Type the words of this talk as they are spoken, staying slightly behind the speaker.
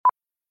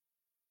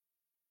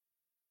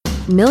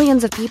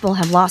Millions of people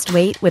have lost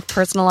weight with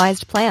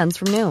personalized plans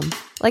from Noom.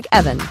 Like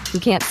Evan, who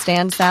can't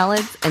stand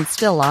salads and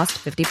still lost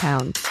 50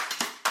 pounds.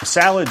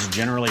 Salads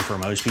generally for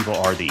most people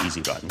are the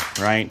easy button,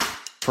 right?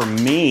 For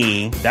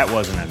me, that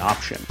wasn't an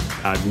option.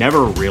 I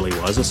never really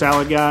was a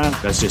salad guy.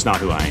 That's just not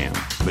who I am.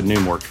 But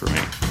Noom worked for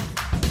me.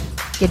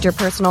 Get your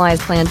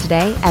personalized plan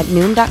today at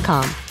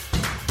Noom.com.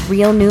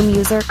 Real Noom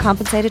user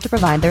compensated to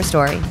provide their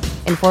story.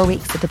 In 4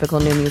 weeks, the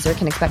typical Noom user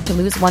can expect to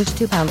lose 1 to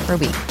 2 pounds per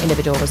week.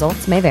 Individual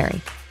results may vary.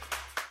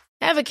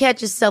 Ever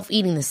catch yourself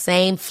eating the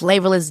same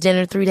flavorless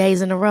dinner 3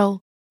 days in a row?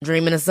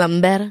 Dreaming of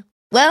something better?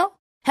 Well,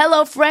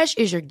 HelloFresh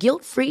is your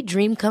guilt-free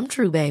dream come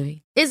true,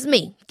 baby. It's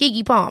me,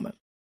 Keke Palmer.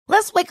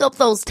 Let's wake up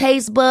those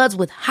taste buds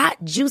with hot,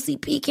 juicy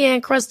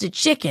pecan-crusted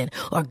chicken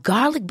or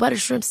garlic butter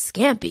shrimp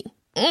scampi.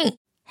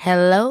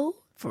 Hello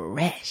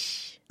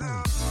Fresh.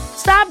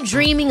 Stop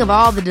dreaming of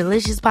all the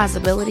delicious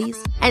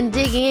possibilities and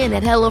dig in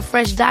at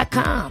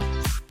HelloFresh.com.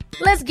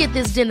 Let's get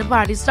this dinner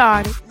party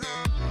started.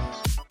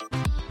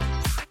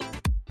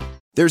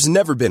 There's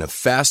never been a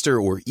faster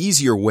or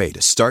easier way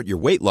to start your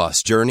weight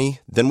loss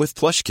journey than with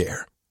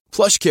PlushCare.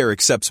 PlushCare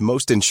accepts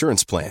most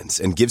insurance plans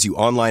and gives you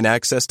online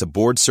access to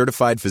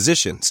board-certified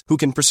physicians who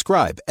can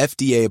prescribe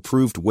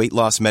FDA-approved weight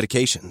loss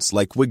medications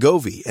like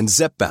Wegovy and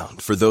Zepbound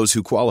for those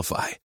who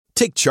qualify.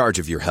 Take charge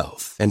of your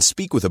health and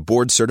speak with a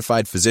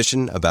board-certified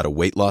physician about a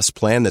weight loss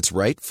plan that's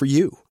right for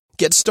you.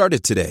 Get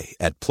started today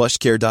at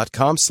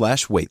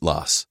plushcare.com/weight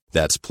loss.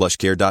 That's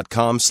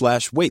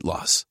plushcare.com/weight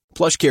loss.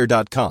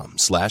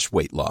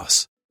 plushcare.com/weight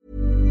loss.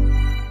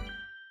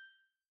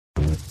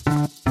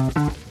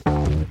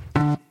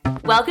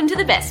 Welcome to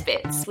The Best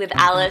Bits with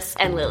Alice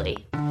and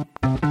Lily.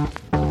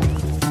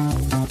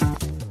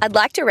 I'd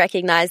like to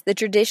recognise the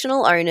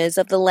traditional owners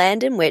of the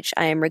land in which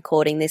I am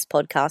recording this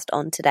podcast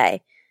on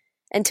today,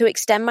 and to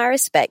extend my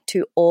respect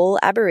to all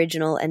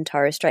Aboriginal and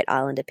Torres Strait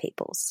Islander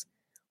peoples.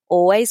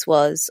 Always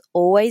was,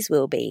 always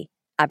will be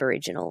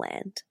Aboriginal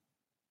land.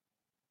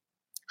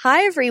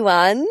 Hi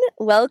everyone,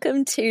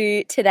 welcome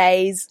to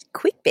today's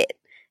quick bit.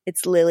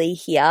 It's Lily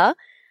here.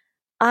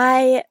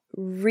 I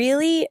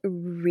really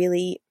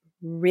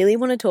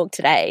want to talk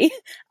today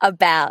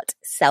about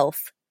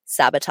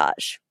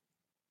self-sabotage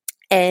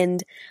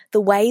and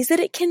the ways that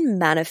it can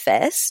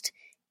manifest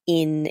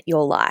in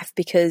your life,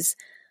 because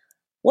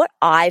what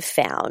I've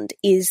found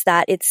is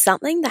that it's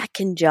something that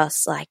can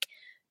just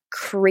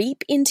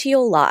creep into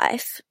your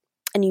life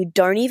and you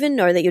don't even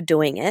know that you're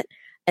doing it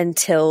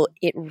until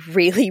it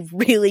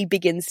really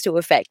begins to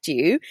affect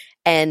you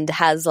and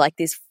has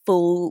this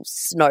full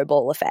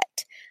snowball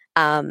effect.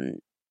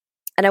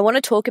 And I want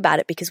to talk about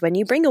it because when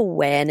you bring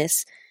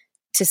awareness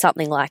to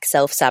something like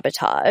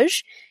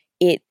self-sabotage,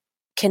 it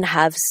can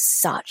have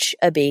such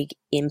a big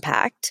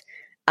impact.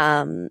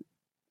 But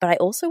I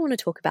also want to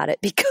talk about it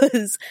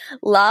because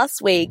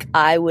last week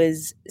I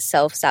was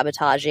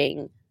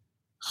self-sabotaging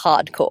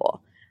hardcore.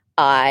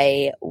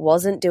 I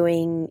wasn't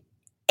doing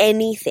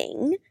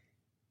anything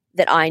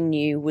that I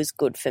knew was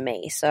good for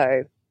me.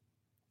 So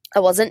I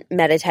wasn't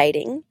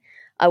meditating.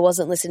 I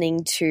wasn't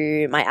listening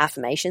to my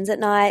affirmations at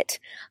night.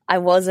 I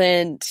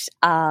wasn't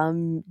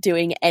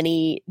doing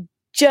any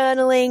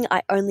journaling.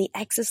 I only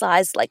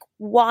exercised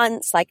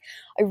once. I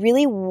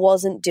really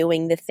wasn't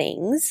doing the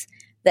things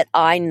that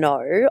I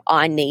know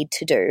I need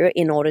to do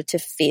in order to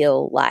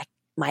feel like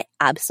my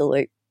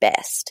absolute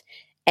best.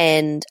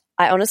 And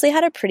I honestly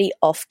had a pretty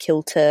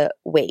off-kilter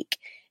week.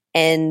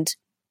 And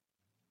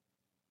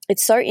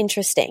it's so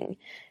interesting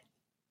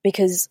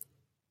because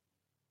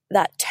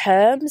that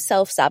term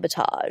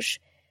self-sabotage,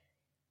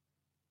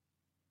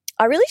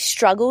 I really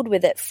struggled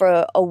with it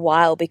for a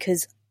while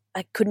because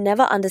I could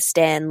never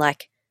understand,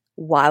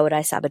 why would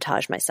I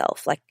sabotage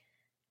myself?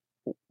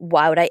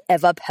 Why would I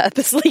ever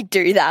purposely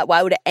do that?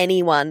 Why would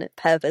anyone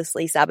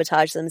purposely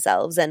sabotage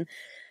themselves? And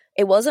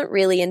it wasn't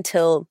really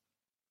until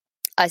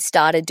I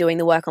started doing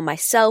the work on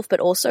myself,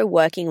 but also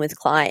working with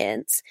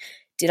clients,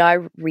 did I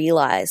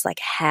realize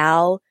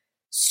how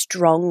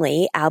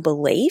strongly our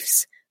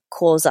beliefs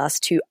cause us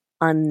to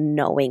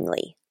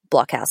unknowingly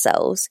block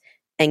ourselves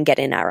and get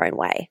in our own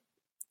way.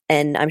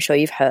 And I'm sure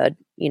you've heard,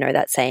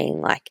 that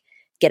saying,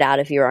 get out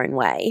of your own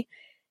way.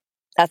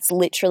 That's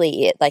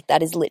literally it.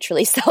 That is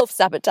literally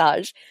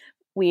self-sabotage.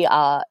 We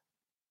are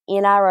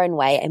in our own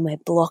way and we're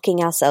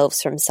blocking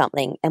ourselves from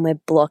something, and we're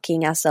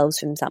blocking ourselves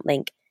from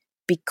something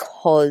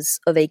because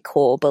of a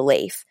core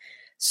belief.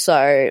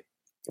 So,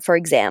 for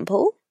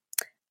example,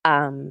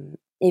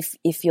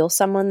 if you're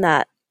someone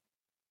that,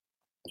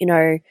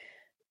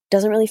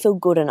 doesn't really feel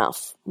good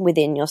enough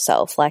within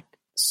yourself,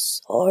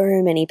 so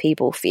many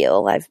people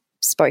feel, I've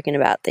spoken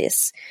about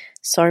this,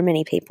 so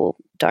many people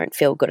don't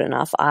feel good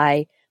enough.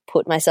 I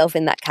put myself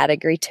in that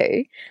category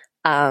too.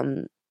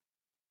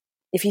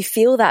 If you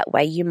feel that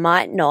way, you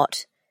might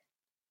not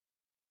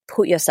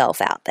put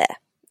yourself out there,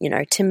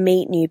 to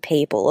meet new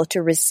people or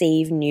to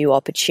receive new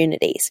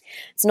opportunities.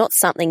 It's not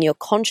something you're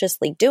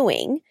consciously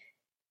doing,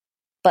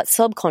 but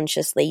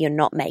subconsciously you're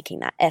not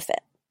making that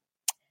effort.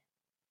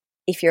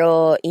 If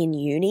you're in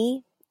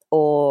uni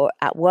or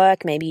at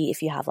work, maybe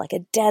if you have a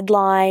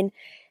deadline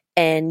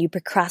and you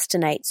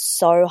procrastinate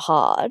so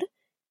hard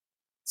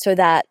so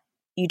that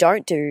you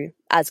don't do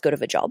as good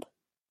of a job.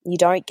 You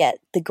don't get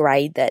the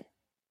grade that,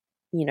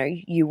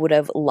 you would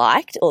have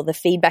liked or the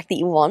feedback that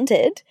you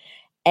wanted.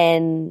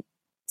 And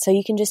so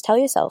you can just tell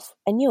yourself,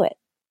 I knew it.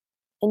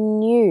 I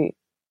knew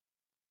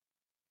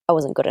I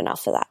wasn't good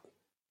enough for that,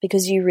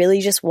 because you really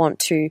just want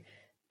to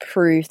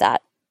prove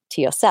that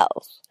to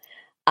yourself.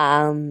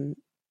 Or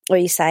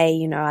you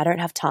say, I don't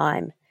have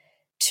time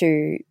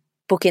to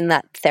book in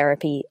that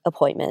therapy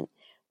appointment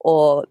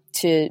or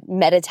to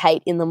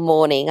meditate in the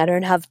morning. I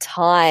don't have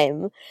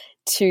time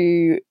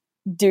to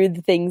do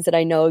the things that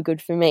I know are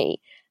good for me.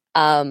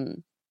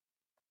 And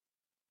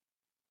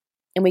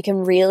we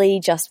can really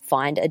just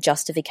find a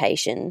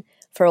justification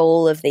for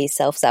all of these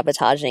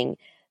self-sabotaging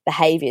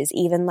behaviors,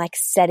 even like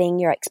setting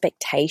your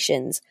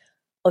expectations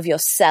of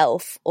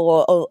yourself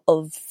or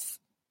of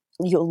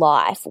your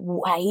life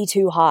way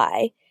too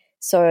high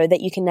so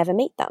that you can never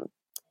meet them.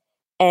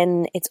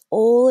 And it's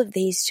all of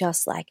these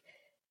just like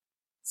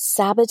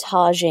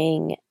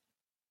sabotaging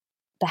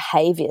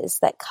behaviors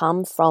that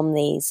come from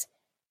these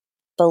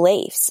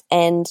beliefs,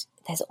 and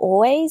there's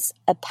always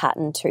a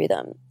pattern to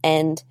them.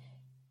 And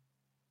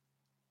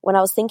when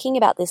I was thinking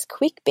about this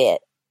quick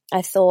bit,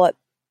 I thought,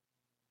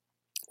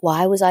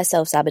 why was I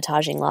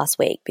self-sabotaging last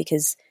week?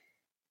 Because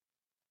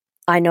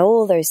I know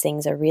all those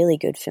things are really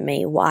good for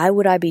me. Why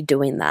would I be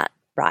doing that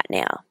right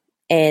now?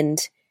 And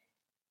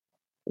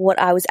what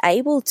I was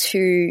able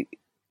to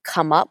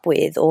come up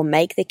with or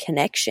make the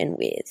connection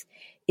with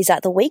is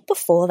that the week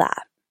before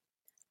that,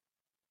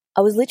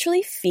 I was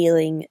literally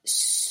feeling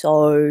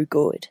so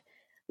good.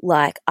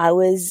 Like I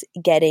was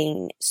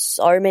getting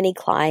so many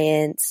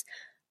clients.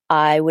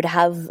 I would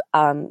have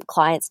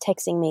clients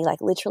texting me like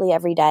literally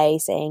every day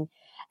saying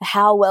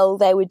how well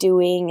they were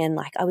doing, and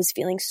like I was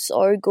feeling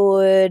so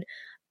good.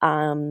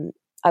 I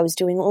was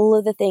doing all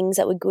of the things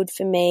that were good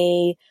for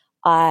me.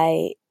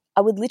 I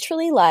would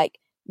literally like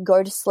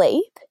go to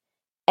sleep,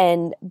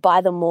 and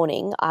by the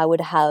morning I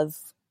would have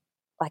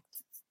like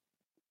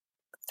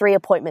 3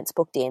 appointments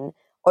booked in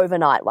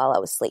overnight while I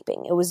was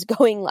sleeping. It was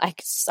going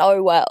like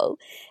so well.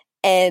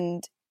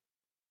 And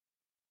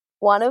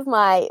one of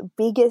my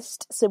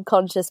biggest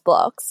subconscious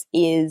blocks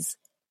is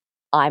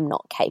I'm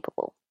not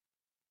capable.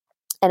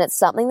 And it's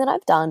something that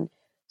I've done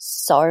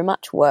so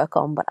much work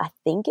on, but I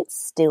think it's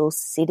still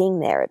sitting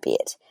there a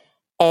bit.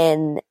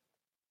 And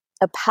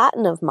a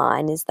pattern of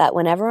mine is that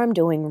whenever I'm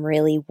doing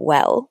really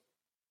well,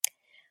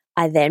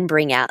 I then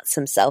bring out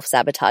some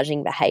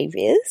self-sabotaging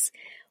behaviors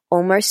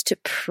almost to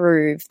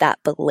prove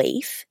that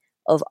belief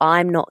of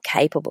I'm not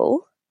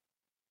capable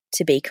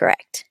to be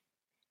correct.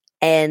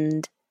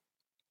 And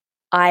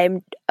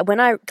when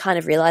I kind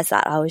of realized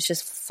that, I was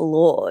just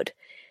floored,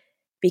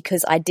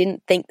 because I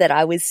didn't think that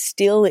I was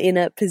still in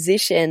a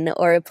position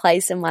or a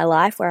place in my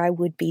life where I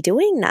would be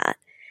doing that.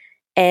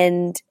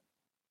 And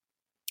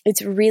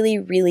it's really,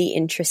 really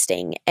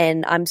interesting.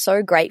 And I'm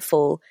so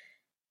grateful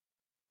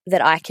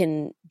that I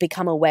can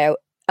become aware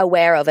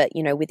of it,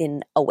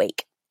 within a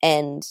week.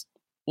 And,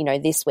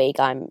 this week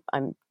I'm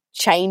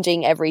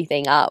changing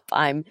everything up.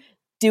 I'm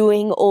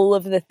doing all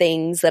of the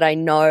things that I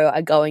know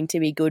are going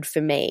to be good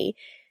for me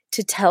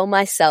to tell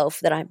myself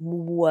that I'm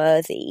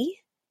worthy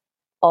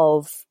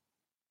of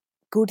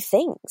good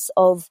things,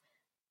 of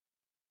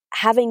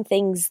having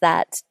things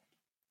that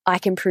I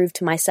can prove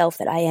to myself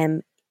that I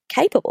am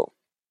capable.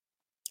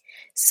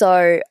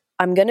 So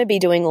I'm going to be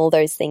doing all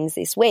those things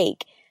this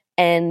week,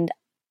 and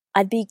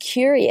I'd be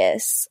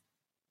curious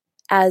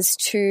as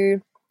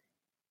to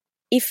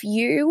if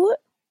you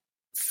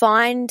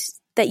find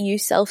that you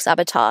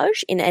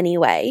self-sabotage in any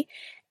way,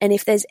 and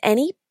if there's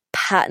any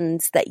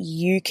patterns that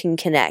you can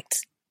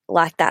connect,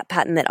 like that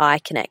pattern that I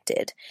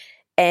connected.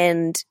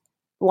 And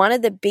one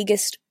of the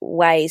biggest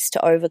ways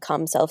to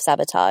overcome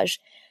self-sabotage,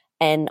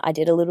 and I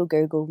did a little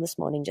Google this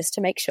morning just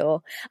to make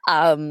sure,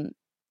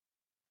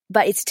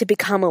 but it's to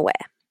become aware.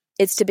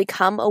 It's to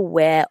become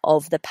aware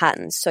of the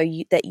patterns so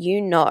that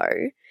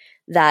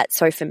that,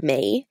 so for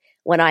me,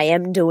 when I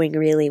am doing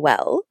really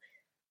well,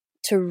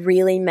 to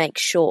really make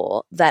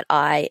sure that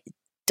I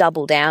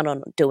double down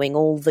on doing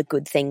all the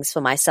good things for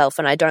myself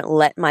and I don't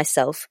let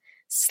myself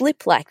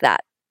slip like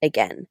that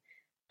again.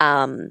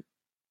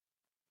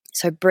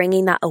 So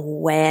bringing that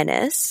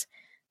awareness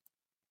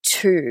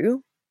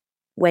to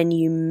when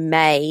you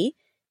may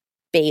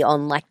be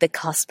on like the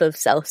cusp of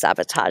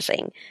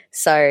self-sabotaging.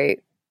 So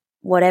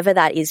whatever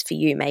that is for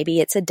you, maybe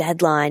it's a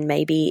deadline,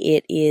 maybe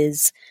it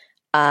is,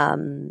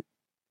 something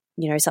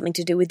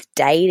to do with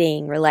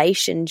dating,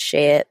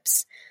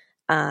 relationships,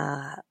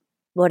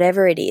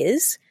 whatever it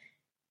is,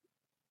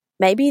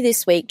 maybe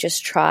this week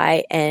just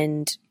try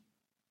and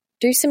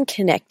do some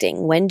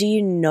connecting. When do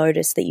you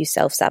notice that you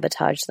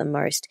self-sabotage the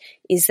most?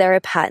 Is there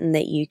a pattern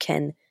that you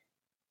can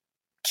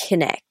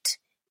connect?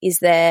 Is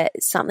there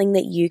something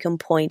that you can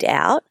point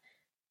out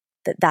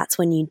that's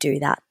when you do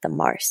that the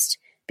most?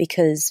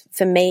 Because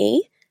for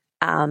me,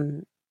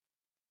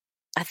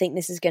 I think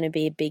this is going to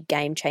be a big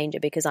game changer,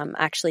 because I'm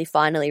actually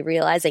finally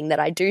realizing that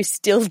I do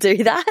still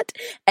do that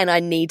and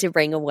I need to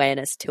bring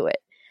awareness to it.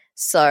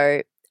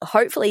 So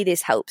hopefully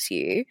this helps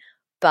you,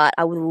 but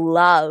I would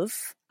love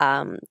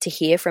to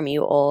hear from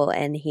you all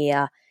and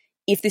hear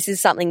if this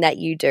is something that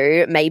you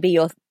do. Maybe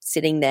you're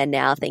sitting there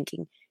now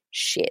thinking,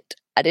 shit,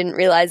 I didn't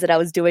realize that I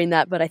was doing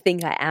that, but I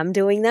think I am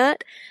doing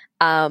that.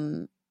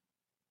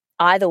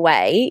 Either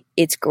way,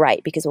 it's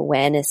great because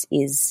awareness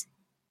is,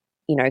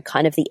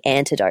 kind of the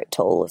antidote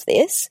to all of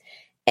this.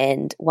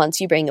 And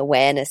once you bring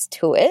awareness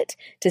to it,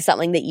 to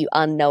something that you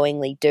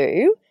unknowingly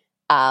do,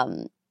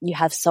 you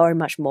have so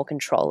much more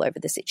control over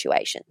the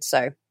situation.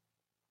 So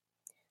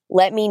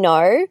let me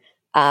know.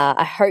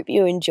 I hope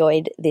you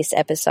enjoyed this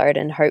episode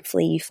and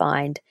hopefully you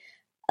find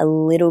a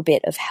little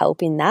bit of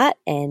help in that.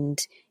 And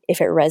if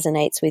it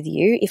resonates with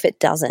you, if it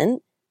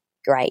doesn't,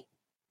 great.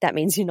 That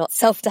means you're not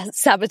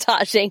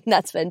self-sabotaging.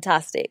 That's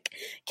fantastic.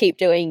 Keep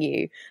doing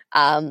you.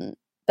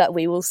 But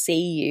we will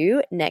see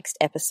you next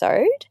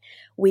episode.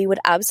 We would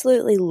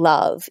absolutely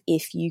love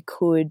if you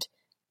could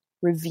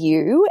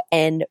review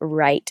and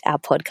rate our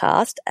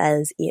podcast,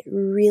 as it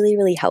really,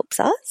 really helps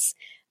us.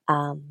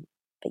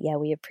 But yeah,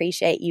 we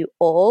appreciate you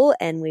all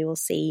and we will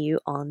see you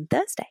on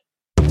Thursday.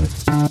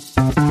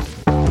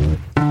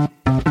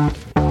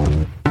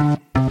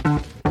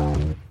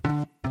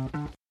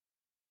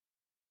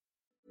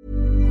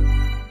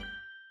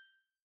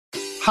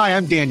 Hi,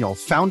 I'm Daniel,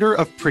 founder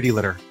of Pretty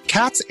Litter.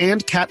 Cats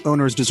and cat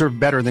owners deserve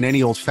better than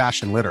any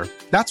old-fashioned litter.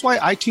 That's why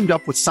I teamed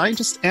up with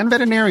scientists and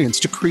veterinarians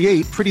to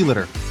create Pretty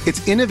Litter.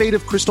 Its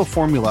innovative crystal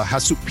formula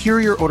has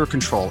superior odor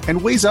control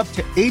and weighs up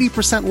to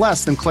 80%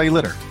 less than clay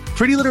litter.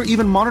 Pretty Litter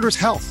even monitors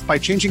health by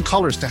changing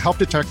colors to help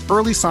detect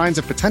early signs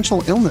of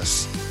potential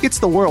illness. It's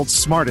the world's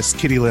smartest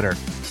kitty litter.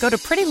 Go to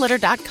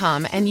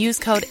prettylitter.com and use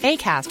code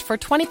ACAST for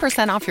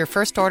 20% off your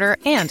first order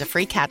and a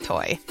free cat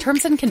toy.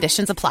 Terms and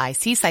conditions apply.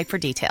 See site for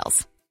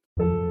details.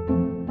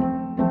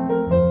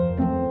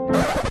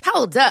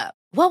 Hold up.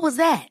 What was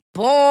that?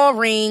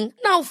 Boring.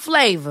 No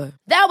flavor.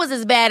 That was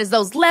as bad as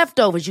those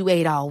leftovers you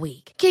ate all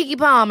week. Keke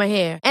Palmer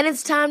here. And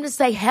it's time to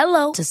say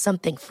hello to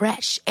something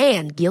fresh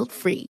and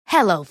guilt-free.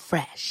 Hello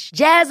Fresh.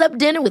 Jazz up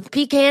dinner with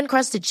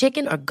pecan-crusted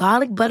chicken or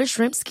garlic butter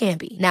shrimp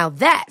scampi. Now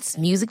that's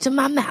music to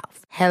my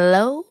mouth.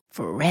 Hello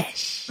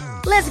Fresh.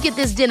 Let's get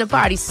this dinner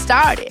party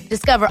started.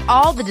 Discover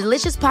all the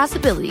delicious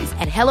possibilities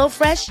at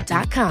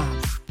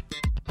HelloFresh.com.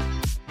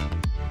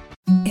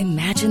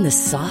 Imagine the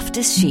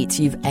softest sheets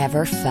you've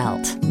ever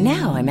felt.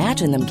 Now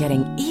imagine them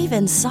getting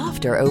even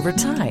softer over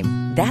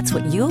time. That's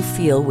what you'll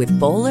feel with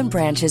Boll &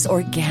 Branch's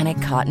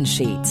organic cotton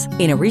sheets.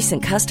 In a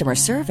recent customer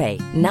survey,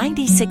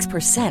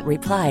 96%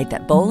 replied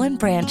that Boll &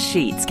 Branch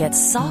sheets get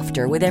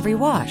softer with every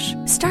wash.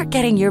 Start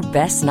getting your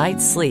best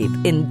night's sleep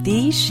in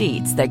these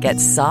sheets that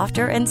get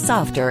softer and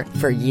softer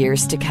for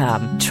years to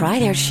come. Try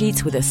their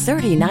sheets with a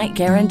 30-night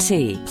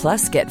guarantee.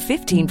 Plus, get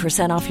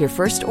 15% off your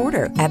first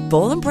order at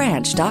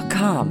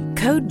bollandbranch.com.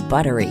 Code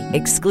BUTTERY.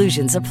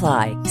 Exclusions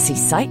apply. See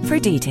site for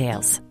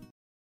details.